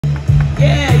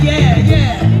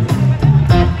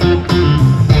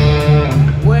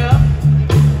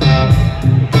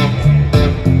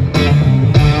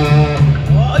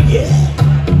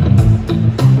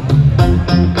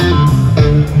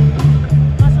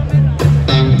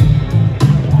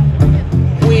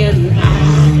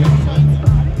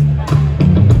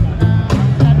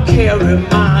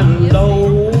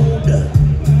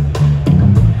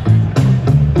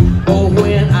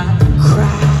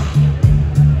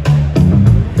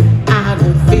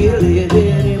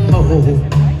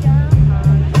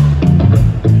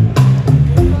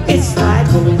It's like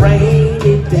a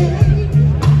rainy day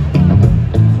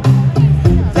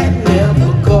that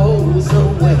never goes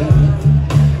away.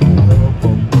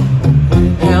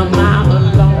 Am I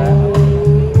alone?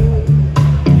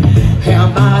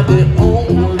 Am I the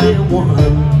only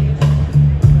one?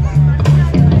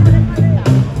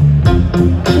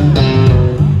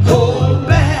 Hold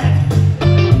back,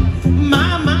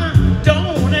 mama,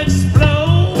 don't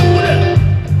explode.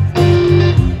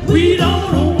 We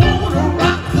don't wanna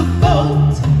rock the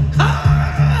boat.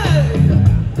 Hey!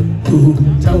 Who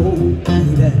told you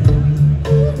that?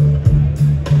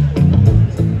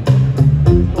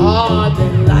 Oh,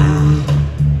 they lie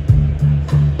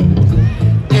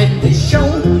and they show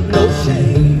no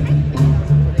shame.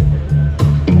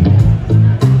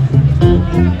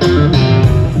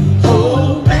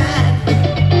 Hold back,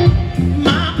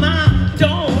 mama,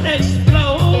 don't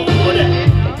explode.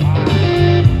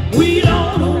 We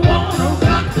don't wanna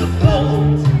rock the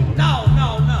boat. No, no,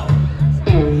 no.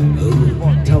 Who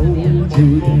told you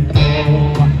that?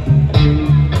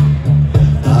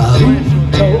 Who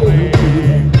told you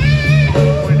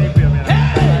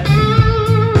that?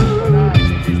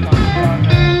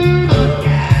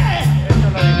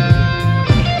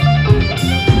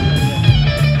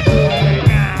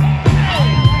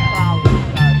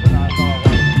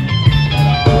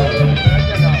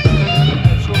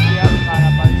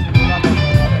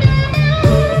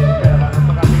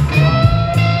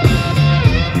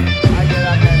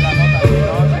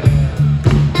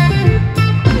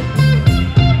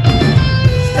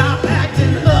 Stop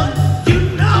acting up, you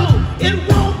know it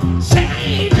won't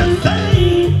change a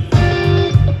thing.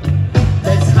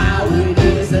 That's how it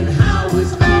is and how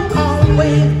it's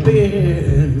always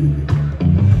been.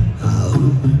 Who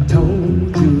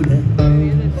told you that?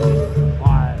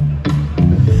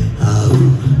 Who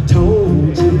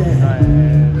told you that?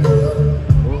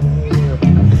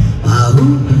 Who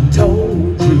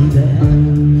told you that?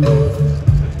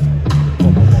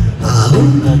 Who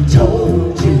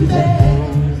told you that?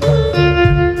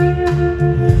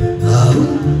 Who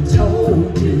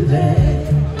told you that?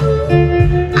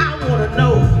 I wanna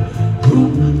know who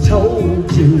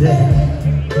told you that?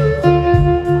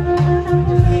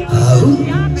 Who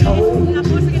told you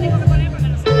that?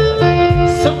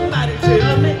 Somebody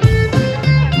tell me.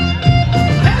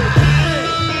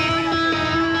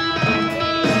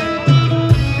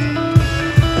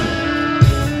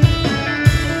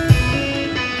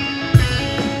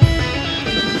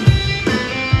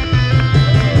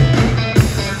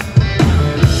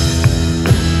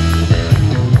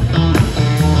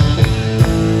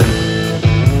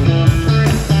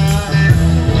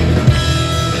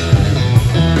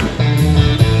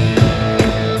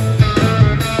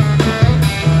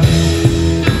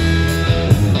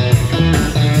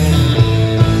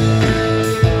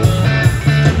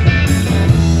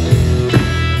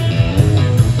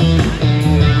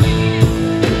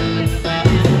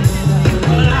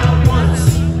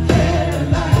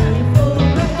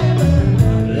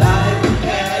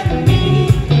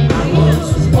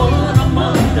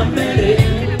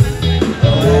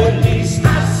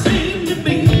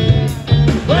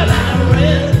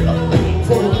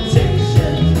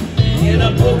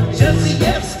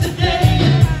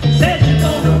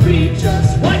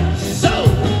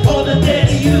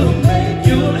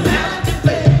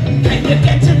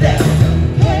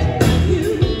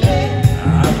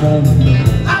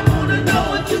 I wanna know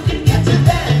if you can get to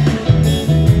that.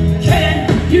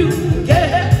 Can you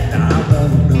get? I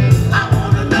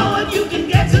wanna know if you can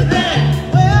get to that.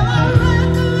 Well, I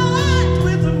like a lot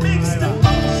with a mixed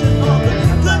emotion of the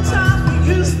good times we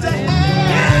used to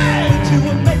have. You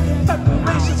were making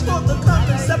preparations for the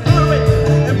coming separate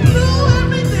and blew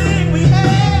everything we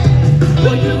had.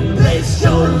 Well, you placed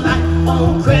your life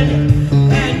on credit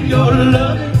and your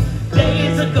loving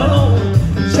days ago.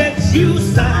 Checks you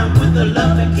signed with the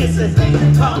love and kisses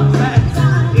and contracts.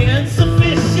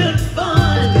 Insufficient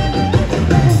fun.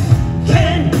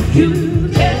 Can you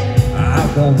get? I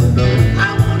wanna know. I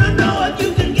wanna know if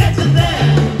you can get to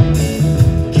that.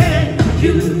 Can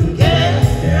you get?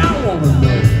 I wanna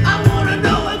know. I wanna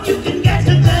know if you can get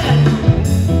to that.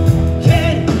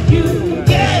 Can you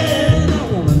get?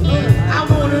 I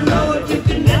wanna know if you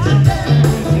can get to that.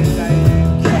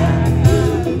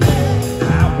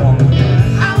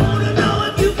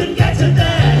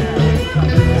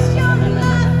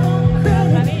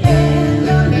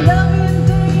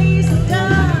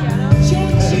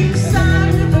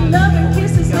 Love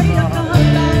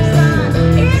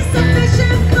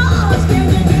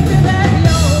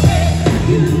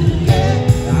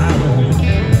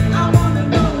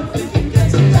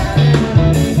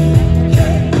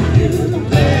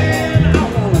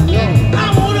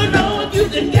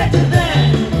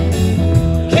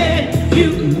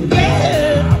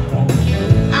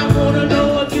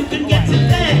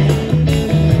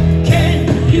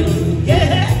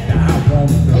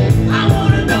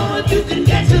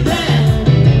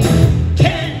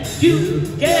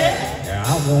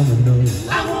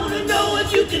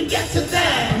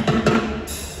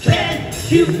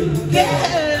you,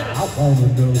 yeah.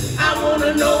 I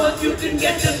wanna know if you can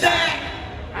get to that.